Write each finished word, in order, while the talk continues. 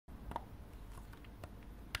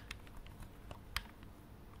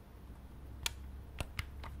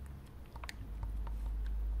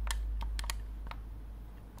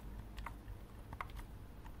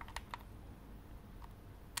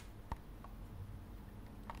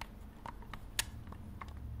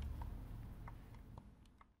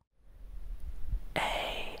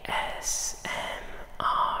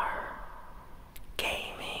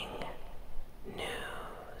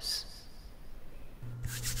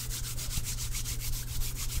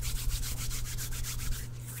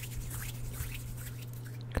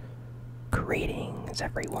Greetings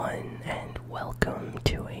everyone, and welcome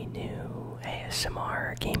to a new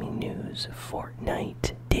ASMR Gaming News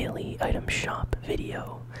Fortnite Daily Item Shop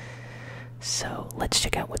video. So let's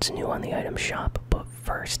check out what's new on the item shop, but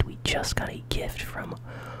first we just got a gift from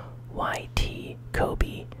YT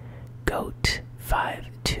Kobe Goat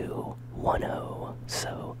 5210.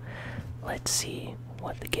 So let's see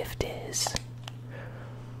what the gift is.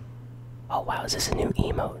 Oh wow, is this a new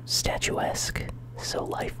emote? Statuesque. So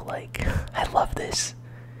lifelike. I love this.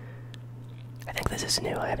 I think this is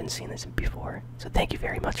new. I haven't seen this before. So thank you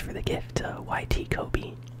very much for the gift, YT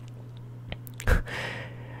Kobe.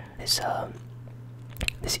 This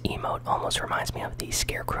emote almost reminds me of the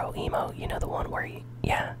Scarecrow emote. You know, the one where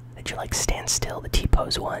that you like stand still, the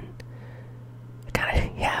T-pose one. It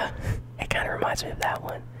kinda reminds me of that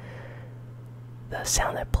one. The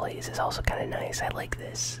sound that plays is also kinda nice. I like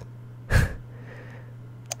this.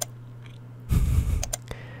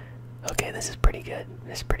 Okay, this is pretty good.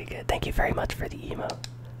 This is pretty good. Thank you very much for the emote.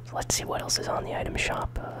 So let's see what else is on the item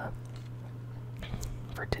shop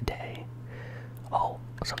for today. Oh,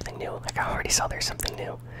 something new. I already saw there's something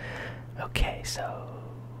new. Okay, so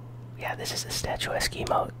yeah, this is a Statuesque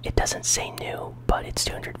emote. It doesn't say new, but it's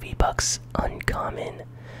 200 V-Bucks, uncommon,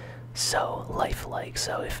 so lifelike.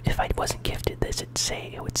 So if I wasn't gifted this,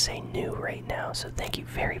 it would say new right now. So thank you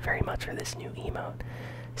very, very much for this new emote,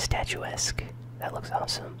 Statuesque. That looks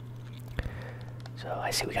awesome. So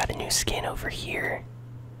I see we got a new skin over here.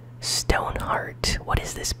 Stoneheart. What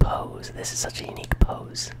is this pose? This is such a unique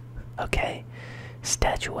pose. Okay.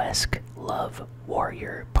 Statuesque Love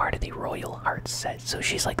Warrior, part of the Royal Heart set. So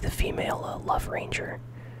she's like the female Love Ranger.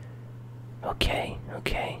 Okay,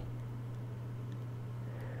 okay.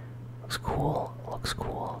 Looks cool. Looks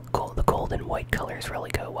cool. The gold and white colors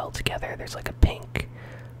really go well together. There's like a pink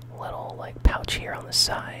little like pouch here on the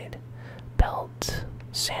side. Belt,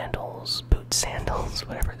 sandals, boot sandals,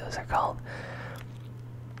 whatever those are called.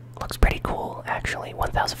 Looks pretty cool, actually.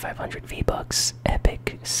 1,500 V-Bucks,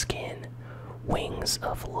 epic skin, wings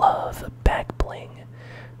of love, back bling,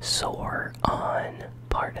 soar on,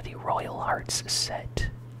 part of the Royal Hearts set.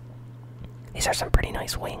 These are some pretty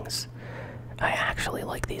nice wings. I actually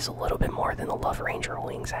like these a little bit more than the Love Ranger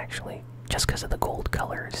wings, actually, just because of the gold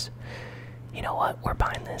colors. You know what? We're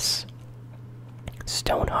buying this.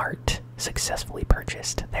 Stoneheart successfully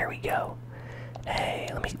purchased. There we go. Hey,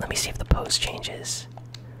 let me see if the pose changes,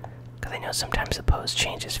 because I know sometimes the pose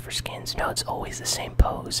changes for skins. No, it's always the same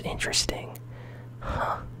pose. Interesting.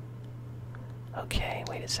 Huh. Okay,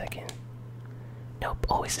 wait a second. Nope,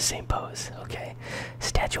 always the same pose. Okay.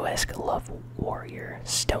 Statuesque Love Warrior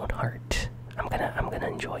Stoneheart. I'm gonna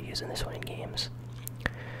enjoy using this one in games.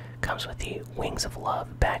 Comes with the Wings of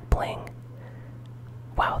Love back bling.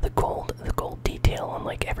 Wow, the gold detail on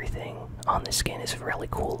like everything on the skin is really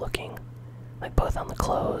cool looking. Like both on the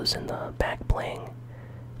clothes and the back bling.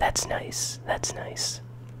 That's nice. That's nice.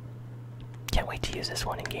 Can't wait to use this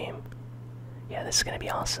one in game. Yeah, this is gonna be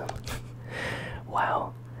awesome.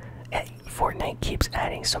 Wow. Fortnite keeps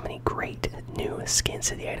adding so many great new skins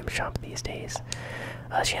to the item shop these days.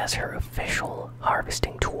 She has her official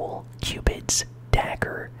harvesting tool, Cupid's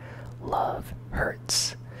Dagger. Love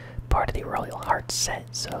hurts. Part of the Royal Heart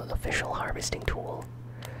set, so the official harvesting tool.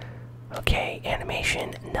 Okay,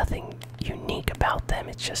 animation, nothing unique about them.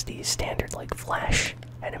 It's just the standard like flash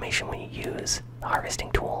animation when you use the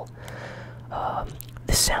harvesting tool.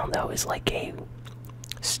 The sound though is like a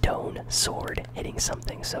stone sword hitting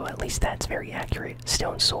something, so at least that's very accurate.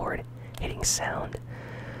 Stone sword hitting sound.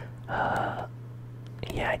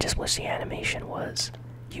 Yeah, I just wish the animation was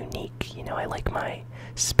unique. You know, I like my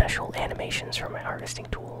special animations for my harvesting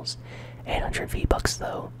tools. 800 V-Bucks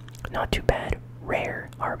though, not too bad. Rare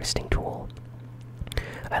harvesting tool.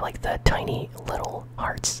 I like the tiny little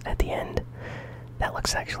hearts at the end. That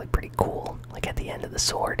looks actually pretty cool. Like at the end of the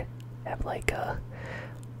sword, have like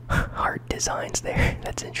heart designs there.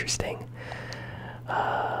 That's interesting.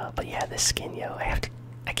 But yeah, this skin, yo,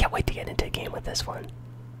 I can't wait to get into a game with this one.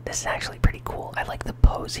 This is actually pretty cool. I like the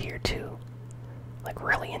pose here too. Like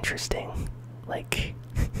really interesting. Like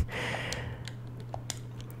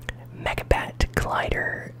Megabat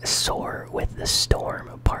Glider Soar with the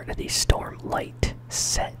Storm, part of the Storm Light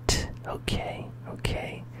set. Okay,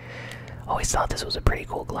 okay. Always thought this was a pretty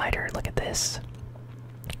cool glider. Look at this.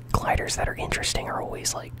 Gliders that are interesting are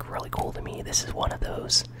always like really cool to me. This is one of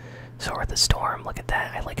those. Soar with the Storm, look at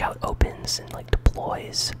that. I like how it opens and like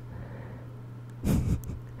deploys.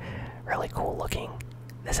 Really cool looking.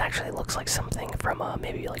 This actually looks like something from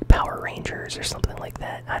maybe like Power Rangers or something like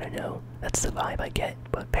that. I don't know. That's the vibe I get,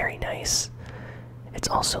 but very nice. It's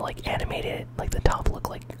also like animated. Like the top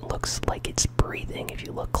looks like it's breathing if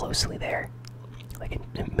you look closely there. Like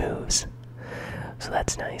it moves. So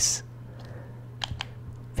that's nice.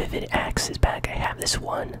 Vivid Axe is back. I have this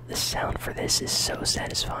one. The sound for this is so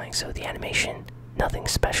satisfying. So the animation, nothing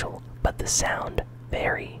special, but the sound,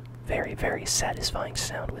 very, very, very satisfying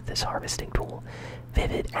sound with this harvesting tool.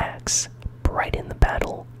 Vivid Axe, Bright in the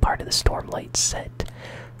Battle, part of the Stormlight set.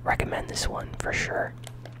 Recommend this one for sure.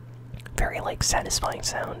 Very like satisfying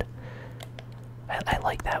sound. I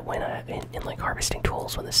like that when in like harvesting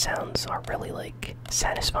tools, when the sounds are really like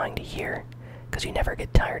satisfying to hear, because you never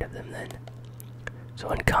get tired of them then. So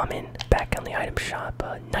uncommon, back on the item shop.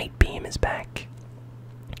 Night Beam is back.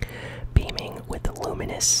 Beaming with the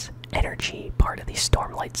luminous energy, part of the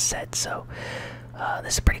Stormlight set. So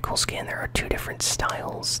this is a pretty cool skin. There are two different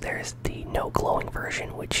styles. There's the no glowing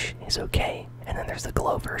version, which is okay, and then there's the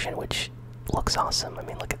glow version, which looks awesome. I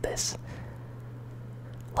mean, look at this.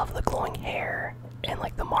 Love the glowing hair and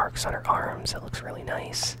like the marks on her arms. That looks really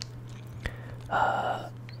nice.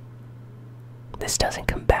 This doesn't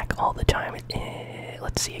come back all the time.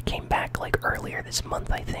 Let's see, it came back like earlier this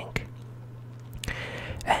month, I think,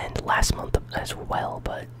 and last month as well,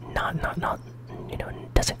 but not you know,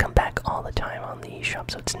 it doesn't come back all the time on the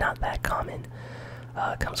eShop, so it's not that common.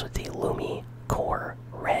 Comes with the Lumi Core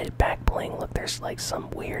red back bling. Look, there's like some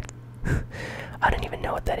weird I don't even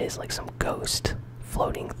know what that is, like some ghost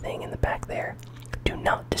floating thing in the back there. Do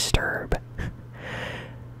not disturb.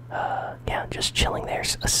 Yeah, just chilling there,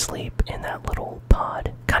 asleep in that little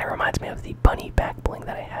pod. Kind of reminds me of the bunny back bling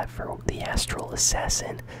that I had for the Astral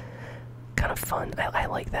Assassin. Kind of fun. I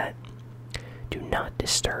like that. Do not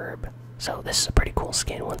disturb. So this is a pretty cool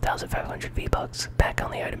skin. 1,500 V-Bucks. Back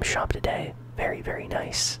on the item shop today. Very, very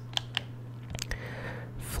nice.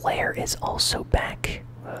 Flare is also back.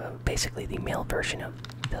 Basically the male version of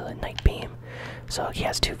the Night Beam. So he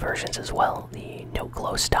has two versions as well. The no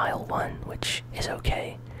glow style one, which is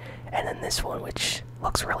okay, and then this one, which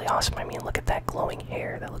looks really awesome. I mean, look at that glowing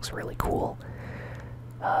hair. That looks really cool.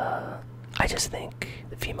 I just think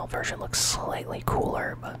the female version looks slightly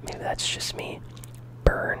cooler, but maybe that's just me.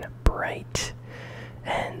 Burn Bright.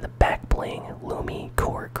 And the back bling, Lumi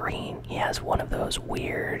Core Green. He has one of those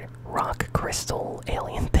weird rock crystal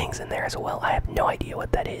alien things in there as well. I have no idea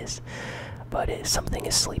what that is, but something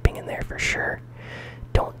is sleeping in there for sure.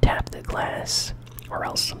 Don't tap the glass, or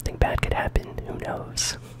else something bad could happen. Who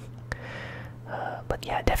knows? But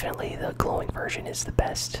yeah, definitely the glowing version is the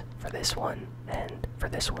best for this one, and for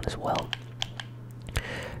this one as well.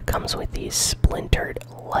 Comes with the Splintered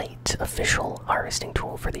Light official harvesting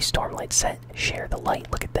tool for the Stormlight set. Share the light.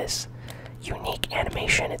 Look at this unique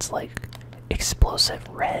animation. It's like explosive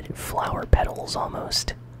red flower petals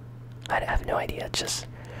almost. I have no idea. It's just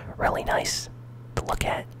really nice to look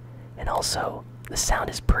at, and also the sound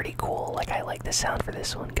is pretty cool. Like, I like the sound for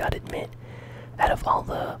this one, gotta admit. Out of all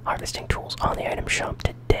the harvesting tools on the item shop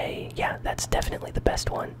today, yeah, that's definitely the best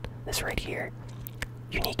one. This right here.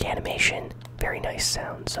 Unique animation, very nice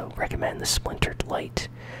sound, so recommend the Splintered Light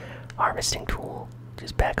harvesting tool.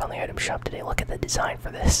 Just back on the item shop today. Look at the design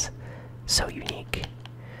for this. So unique.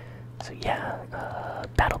 So yeah,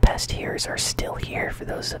 Battle Pass tiers are still here for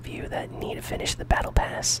those of you that need to finish the Battle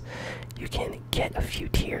Pass. You can get a few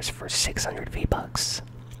tiers for 600 V-Bucks.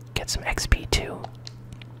 Get some XP too.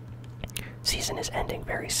 Season is ending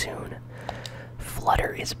very soon.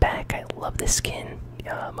 Flutter is back. I love this skin.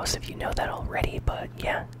 Most of you know that already, but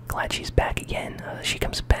yeah, glad she's back again. She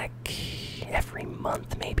comes back every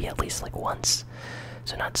month, maybe at least like once.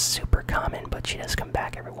 So not super common, but she does come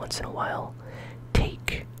back every once in a while.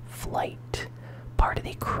 Take Flight, part of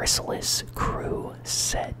the Chrysalis crew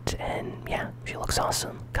set, and yeah, she looks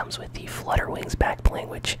awesome. Comes with the Flutter Wings back bling,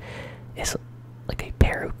 which is like a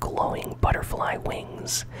pair of glowing butterfly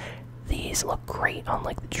wings. These look great on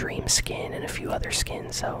like the Dream skin and a few other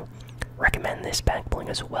skins, so recommend this back bling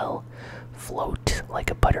as well. Float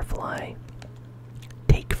like a butterfly.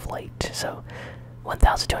 Take Flight. So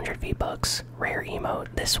 1,200 V-Bucks, rare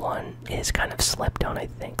emote. This one is kind of slept on, I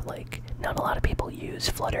think. Like, not a lot of people use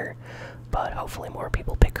Flutter, but hopefully more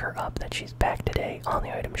people pick her up that she's back today on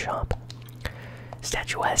the item shop.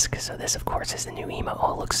 Statuesque. So this, of course, is the new emote.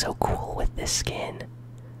 Oh, it looks so cool with this skin.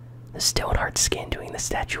 The Stoneheart skin doing the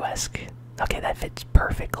Statuesque. Okay, that fits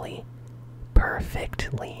perfectly.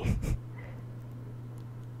 Perfectly.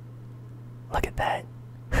 Look at that.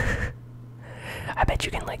 I bet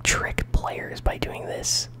you can like trick players by doing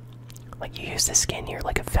this. Like, you use the skin here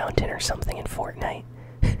like a fountain or something in Fortnite.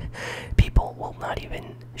 People will not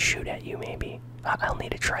even shoot at you, maybe. I'll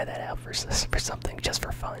need to try that out for something, just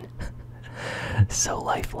for fun. So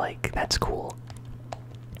lifelike, that's cool.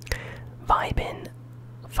 Vibin,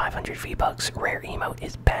 500 V-Bucks, rare emote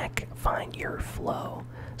is back. Find your flow.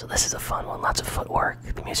 So this is a fun one. Lots of footwork.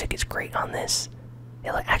 The music is great on this.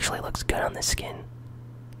 It actually looks good on this skin.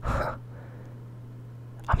 Huh.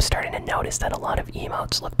 I'm starting to notice that a lot of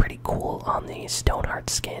emotes look pretty cool on the Stoneheart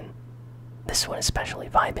skin. This one especially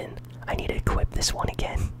vibing. I need to equip this one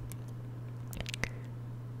again.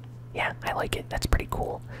 Yeah, I like it. That's pretty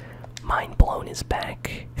cool. Mind Blown is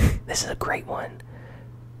back. This is a great one.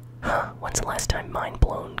 Huh, when's the last time Mind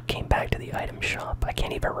Blown came back to the item shop? I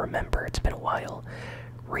can't even remember. It's been a while.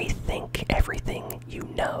 Rethink everything you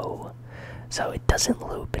know. So it doesn't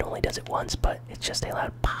loop. It only does it once, but it's just a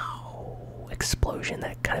loud pow explosion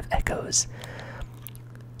that kind of echoes.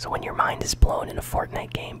 So when your mind is blown in a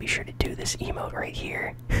Fortnite game, be sure to do this emote right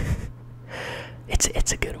here.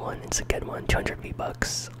 It's a good one. It's a good one. 200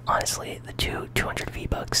 V-Bucks. Honestly, the 200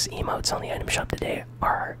 V-Bucks emotes on the item shop today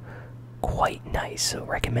are quite nice, so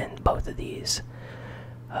recommend both of these.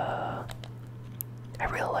 I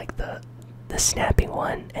really like the snapping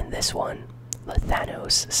one and this one. The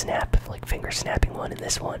Thanos snap, like finger snapping one, and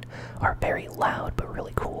this one are very loud but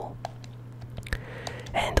really cool.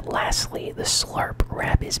 And lastly, the slurp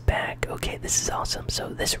wrap is back. Okay, this is awesome. So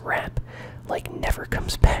this wrap like never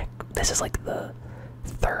comes back. This is like the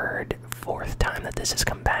third, fourth time that this has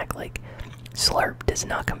come back. Like slurp does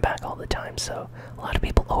not come back all the time. So a lot of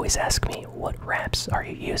people always ask me, what wraps are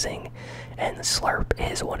you using? And the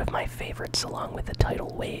slurp is one of my favorites along with the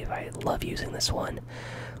tidal wave. I love using this one.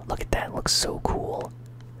 Look at that, it looks so cool.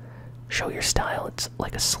 Show your style. It's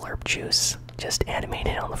like a slurp juice just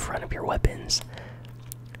animated on the front of your weapons.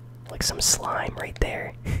 Like some slime right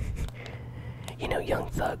there. You know, Young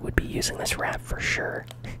Thug would be using this wrap for sure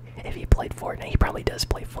if he played Fortnite. He probably does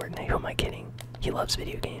play Fortnite. Who am I kidding? He loves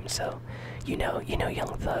video games, so you know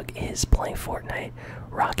Young Thug is playing Fortnite,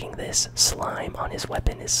 rocking this slime on his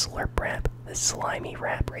weapon, his slurp wrap, this slimy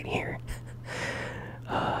wrap right here.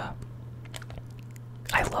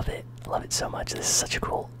 I love it. Love it so much. This is such a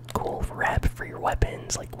cool wrap for your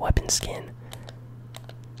weapons, like weapon skin.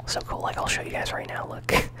 So cool. Like, I'll show you guys right now.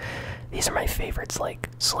 Look, these are my favorites, like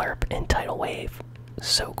slurp and tidal wave.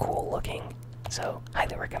 So cool looking. So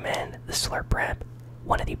highly recommend the slurp wrap.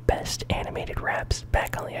 One of the best animated wraps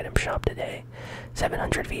back on the item shop today.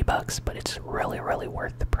 700 V-Bucks, but it's really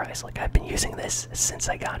worth the price. Like, I've been using this since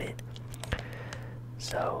I got it.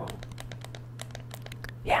 So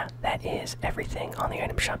yeah, that is everything on the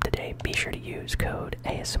item shop today. Be sure to use code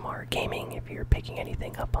ASMRGaming if you're picking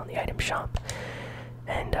anything up on the item shop.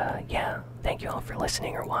 And yeah, thank you all for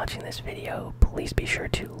listening or watching this video. Please be sure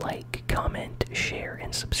to like, comment, share,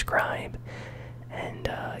 and subscribe. And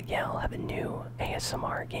yeah, I'll have a new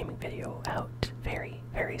ASMR gaming video out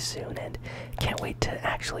very soon, and can't wait to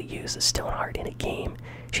actually use the Stoneheart in a game.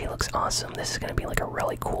 She looks awesome. This is going to be like a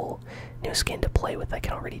really cool new skin to play with, I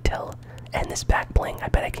can already tell. And this back bling, I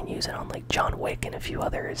bet I can use it on like John Wick and a few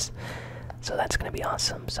others. So that's going to be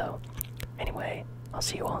awesome. So anyway, I'll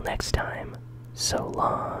see you all next time. So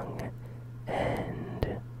long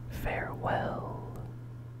and farewell.